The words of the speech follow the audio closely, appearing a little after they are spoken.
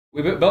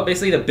We built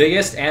basically the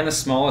biggest and the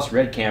smallest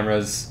red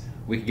cameras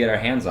we could get our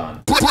hands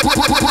on.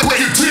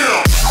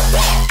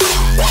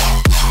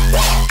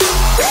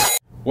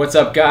 What's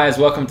up, guys?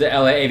 Welcome to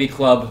LA AV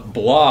Club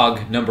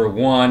blog number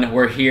 1.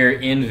 We're here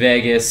in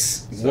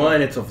Vegas. It's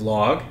a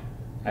vlog.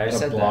 I just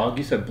said blog. that.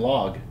 You said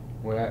blog.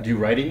 What? You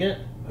writing it?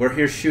 We're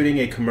here shooting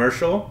a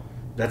commercial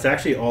that's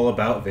actually all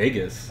about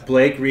Vegas.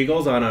 Blake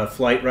Regal's on a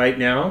flight right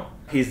now.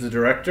 He's the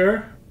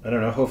director. I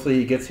don't know, hopefully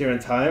he gets here in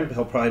time.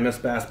 He'll probably miss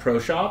Bass Pro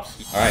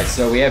Shops. Alright,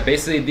 so we have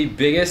basically the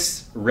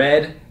biggest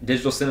red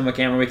digital cinema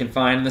camera we can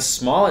find and the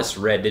smallest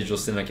red digital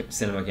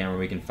cinema camera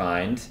we can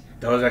find.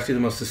 That was actually the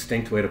most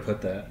distinct way to put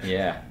that.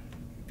 Yeah.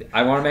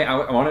 I want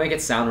to make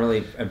it sound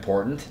really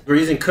important. We're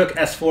using Cooke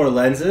S4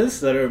 lenses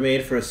that are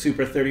made for a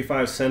Super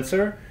 35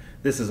 sensor.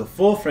 This is a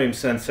full frame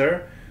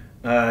sensor.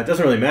 It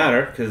doesn't really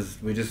matter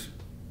because we just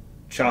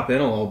chop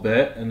in a little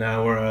bit, and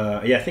now we're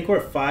I think we're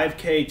at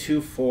 5K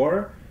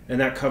 2.4, and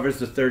that covers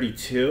the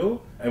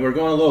 32. And we're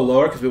going a little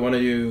lower because we want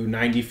to do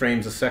 90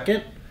 frames a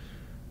second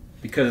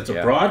because it's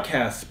a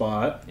broadcast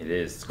spot. It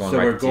is. It's going so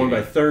right we're to going TV.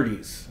 by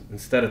 30s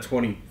instead of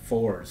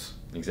 24s.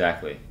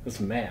 Exactly. That's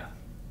math.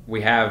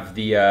 We have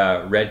the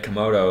red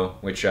Komodo,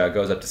 which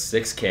goes up to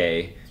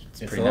 6K. It's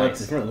pretty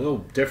nice. It's a little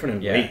different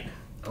in weight.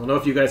 I don't know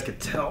if you guys could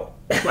tell.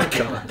 Oh my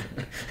god.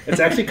 It's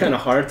actually kind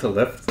of hard to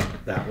lift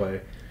that way.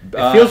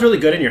 It feels really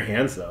good in your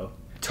hands, though.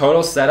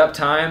 Total setup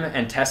time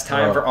and test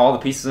time for all the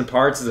pieces and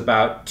parts is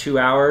about 2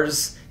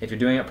 hours if you're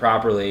doing it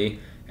properly.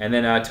 And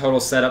then total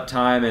setup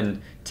time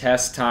and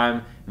test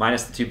time,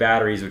 minus the 2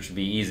 batteries, which would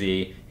be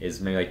easy, is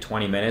maybe like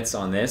 20 minutes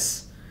on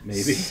this.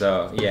 Maybe.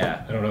 So,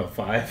 yeah. I don't know,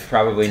 5?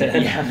 Probably.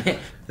 10. Yeah.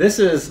 This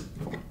is,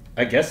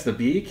 I guess, the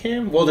B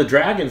cam? Well, the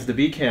Dragon's the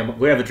B cam.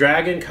 We have a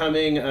Dragon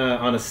coming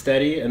on a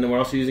steady, and then we're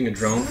also using a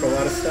drone for a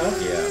lot of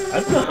stuff. Yeah. I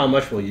don't know how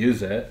much we'll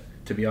use it,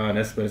 to be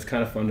honest, but it's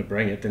kind of fun to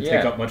bring it. Didn't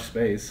take up much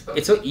space.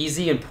 It's so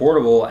easy and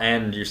portable,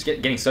 and you're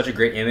getting such a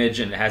great image,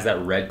 and it has that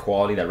red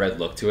quality, that red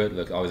look to it.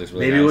 It always looks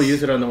really nice. Maybe we'll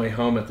use it on the way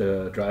home at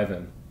the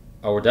drive-in.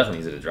 Oh, we're definitely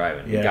using it to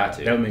drive-in. Yeah, we got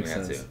to. That would make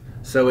sense.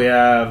 So we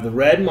have the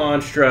red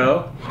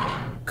Monstro,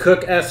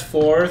 Cooke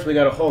S4s. We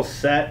got a whole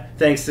set.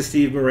 Thanks to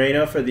Steve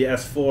Moreno for the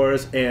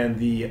S4s and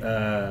the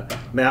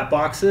matte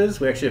boxes.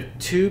 We actually have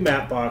 2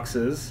 matte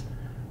boxes.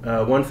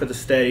 One for the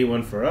steady,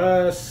 one for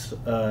us.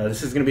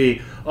 This is going to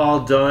be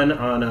all done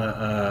on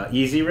a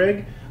easy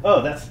rig.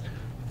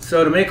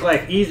 So to make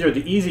life easier with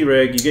the easy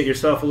rig, you get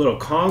yourself a little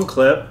Kong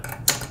clip.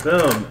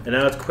 Boom. And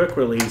now it's quick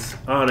release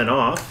on and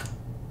off,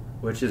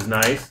 which is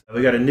nice.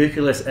 We got a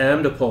Nucleus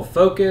M to pull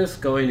focus,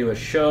 going to a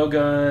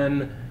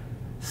Shogun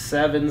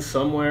 7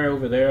 somewhere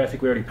over there. I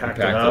think we already packed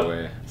it up.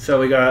 Away. So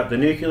we got the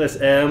Nucleus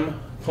M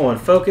pulling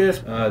focus.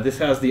 This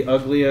has the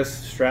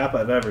ugliest strap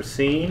I've ever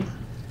seen.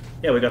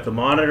 Yeah, we got the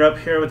monitor up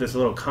here with this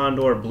little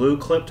Condor blue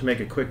clip to make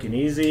it quick and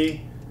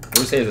easy. What would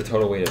you say is the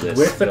total weight of this?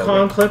 With the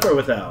Kong clip or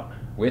without?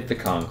 With the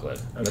Kong clip.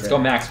 Okay. Let's go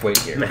max weight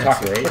here.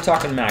 Max weight? We're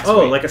talking max weight.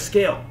 Oh, like a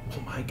scale.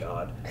 Oh my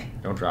god.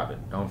 Don't drop it.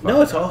 Don't fuck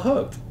No, it's all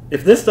hooked.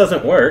 If this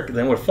doesn't work,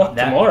 then we're fucked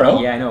tomorrow.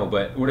 Yeah, I know,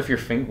 but what if you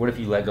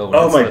let go when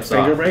Oh, it my slips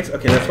finger off? breaks?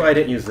 Okay, that's why I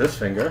didn't use this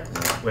finger.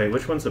 Wait,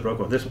 which one's the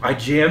broken one? This one. I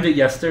jammed it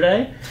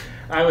yesterday.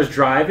 I was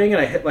driving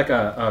and I hit like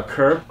a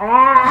curb.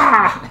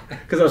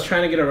 Because I was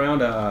trying to get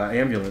around an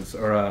ambulance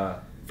or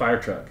a fire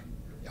truck.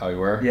 Oh, you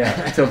were?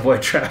 Yeah, to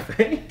avoid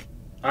traffic.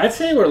 I'd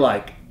say we're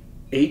like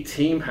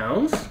 18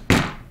 pounds.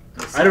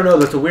 I don't know.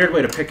 That's a weird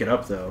way to pick it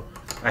up, though.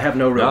 I have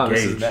no real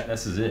gauge.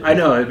 This is it. I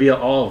know, it'd be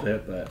all of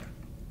it, but...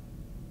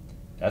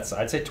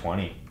 I'd say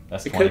 20.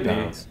 That's It 20 could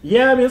pounds. be.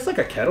 Yeah, I mean, it's like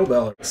a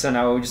kettlebell. So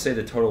now what would you say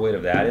the total weight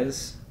of that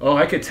is? Oh,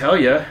 I could tell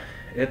you.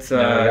 It's No,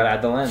 we gotta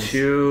add the lens.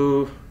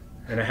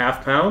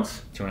 2.5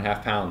 pounds.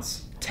 2.5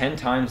 pounds. 10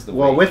 times the weight.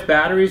 Well, with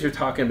batteries, you're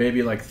talking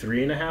maybe like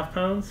 3.5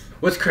 pounds.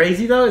 What's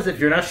crazy, though, is if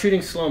you're not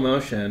shooting slow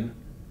motion,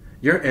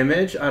 your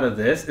image out of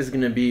this is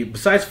going to be,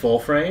 besides full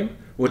frame,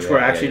 which we're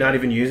actually not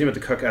even using with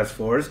the Cooke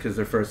S4s because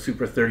they're for a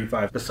Super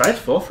 35. Besides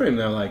full frame,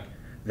 though, like,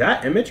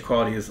 that image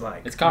quality is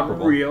like... It's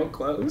comparable. Real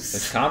close.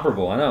 It's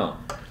comparable, I know.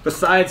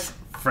 Besides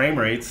frame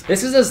rates.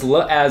 This is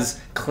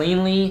as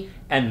cleanly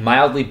and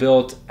mildly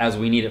built as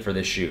we need it for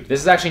this shoot.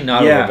 This is actually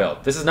not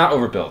overbuilt. This is not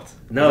overbuilt.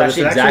 No, this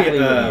is actually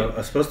what we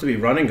need. supposed to be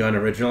run and gun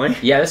originally.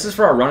 Yeah, this is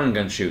for our run and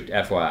gun shoot,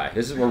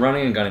 FYI. We're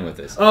running and gunning with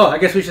this. Oh, I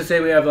guess we should say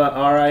we have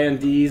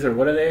RINDs, or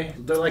what are they?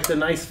 They're like the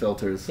nice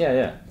filters.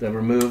 Yeah. That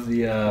remove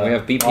the we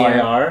have BPM.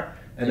 IR.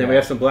 And then we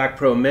have some Black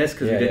Pro Mist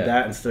because we did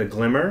that instead of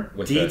Glimmer.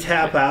 With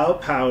D-Tap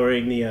out,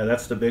 powering the,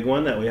 that's the big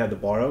one that we had to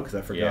borrow because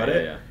I forgot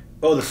it. Yeah.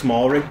 Oh, the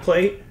small rig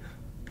plate,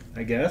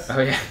 I guess. Oh,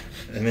 yeah.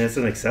 I mean, it's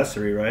an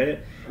accessory,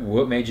 right?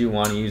 What made you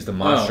want to use the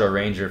Monstro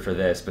Ranger for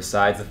this,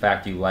 besides the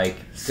fact you like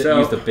to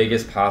use the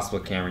biggest possible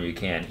camera you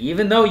can,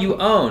 even though you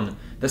own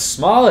the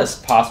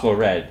smallest possible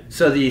red?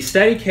 So the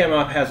Steadicam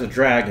up has a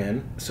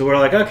Dragon, so we're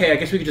like, okay, I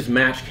guess we could just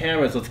match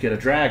cameras, let's get a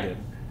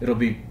Dragon. It'll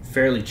be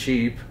fairly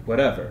cheap,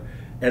 whatever.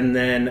 And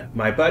then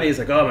my buddy's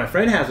like, oh, my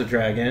friend has a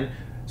Dragon,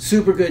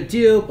 super good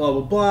deal, blah,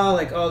 blah, blah,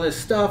 like all this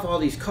stuff, all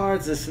these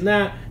cards, this and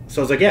that.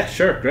 So I was like, yeah,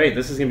 sure, great,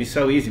 this is going to be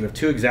so easy. We have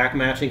 2 exact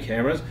matching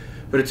cameras.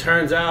 But it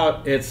turns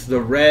out it's the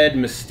red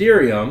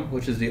Mysterium,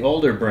 which is the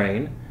older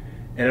brain.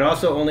 And it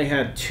also only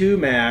had 2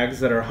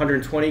 mags that are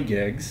 120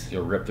 gigs.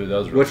 You'll rip through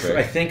those real quick.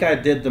 I think I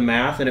did the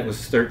math, and it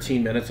was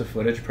 13 minutes of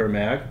footage per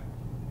mag.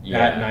 Yeah.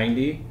 At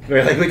 90.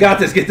 We're like, we got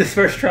this, get this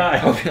first try.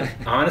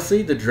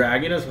 Honestly, the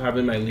Dragon is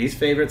probably my least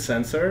favorite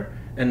sensor,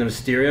 and the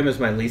Mysterium is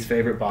my least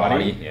favorite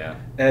body. Yeah.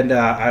 And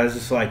I was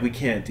just like, we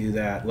can't do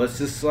that. Let's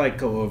just like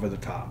go over the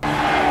top.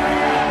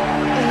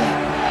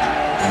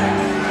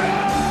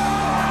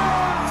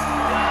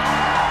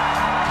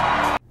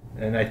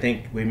 And I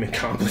think we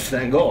accomplished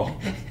that goal.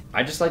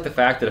 I just like the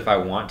fact that if I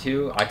want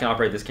to, I can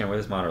operate this camera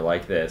with this monitor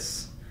like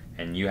this,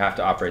 and you have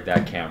to operate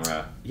that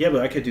camera. Yeah,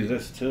 but I could do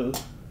this too.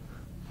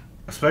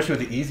 Especially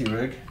with the Easy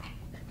Rig.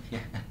 Yeah.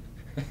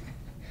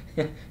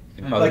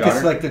 Like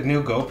it's like the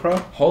new GoPro.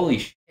 Holy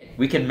shit.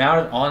 We can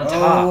mount it on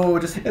top. Oh,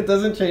 it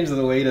doesn't change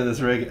the weight of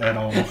this rig at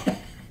all.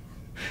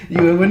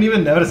 You wouldn't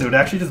even notice. It would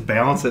actually just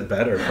balance it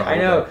better, probably. I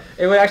know.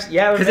 It would actually,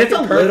 yeah. Because it's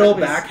a little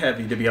back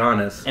heavy, to be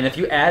honest. And if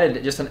you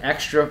added just an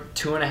extra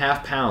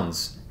 2.5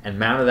 pounds and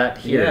mounted that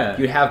here, yeah.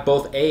 You'd have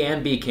both A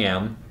and B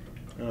cam.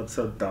 Oh, it's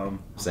so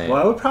dumb. Same.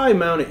 Well, I would probably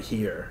mount it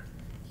here.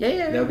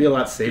 Yeah. That would be a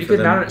lot safer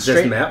than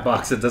this mat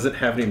box that doesn't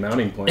have any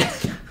mounting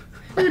points.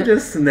 You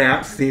just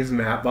snap Steve's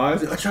mat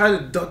box. I tried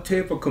to duct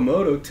tape a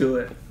Komodo to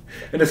it.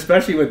 And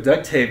especially with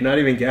duct tape, not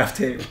even gaff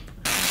tape.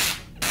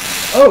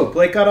 Oh,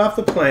 Blake got off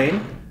the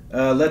plane.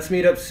 Let's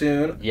meet up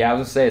soon. Yeah, I was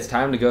going to say, it's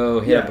time to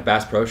go hit up a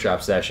Bass Pro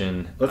Shop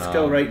session. Let's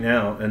go right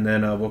now, and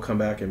then we'll come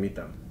back and meet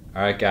them.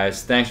 All right,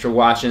 guys. Thanks for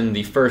watching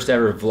the first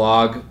ever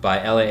vlog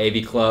by LA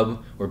AV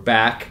Club. We're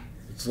back.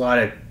 It's a lot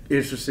of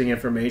interesting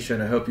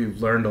information. I hope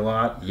you've learned a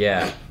lot.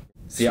 Yeah.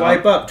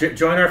 Swipe up.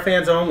 Join our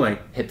fans only.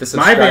 Hit the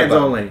subscribe My fans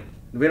button. only.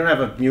 We don't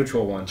have a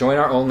mutual one. Join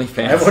our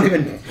OnlyFans. I won't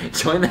even...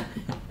 Join that.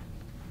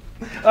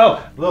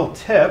 Oh, little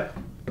tip.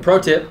 Pro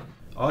tip.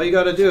 All you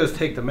got to do is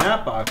take the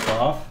mat box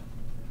off,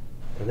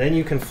 and then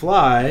you can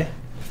fly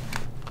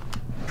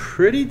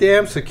pretty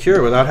damn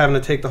secure without having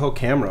to take the whole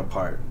camera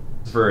apart.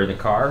 For the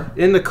car?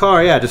 In the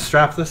car, yeah, just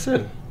strap this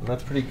in.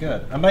 That's pretty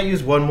good. I might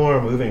use one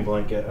more moving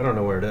blanket. I don't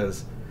know where it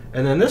is.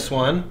 And then this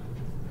one,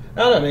 I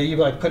don't know, maybe you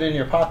like put it in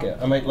your pocket.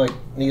 I might like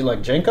need like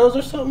Jenkos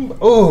or something.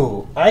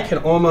 Oh, I can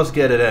almost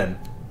get it in.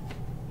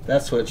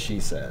 That's what she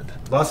said.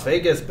 Las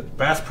Vegas,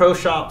 Bass Pro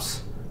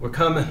Shops, we're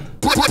coming.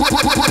 Break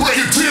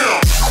it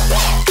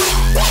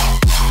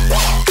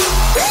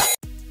down.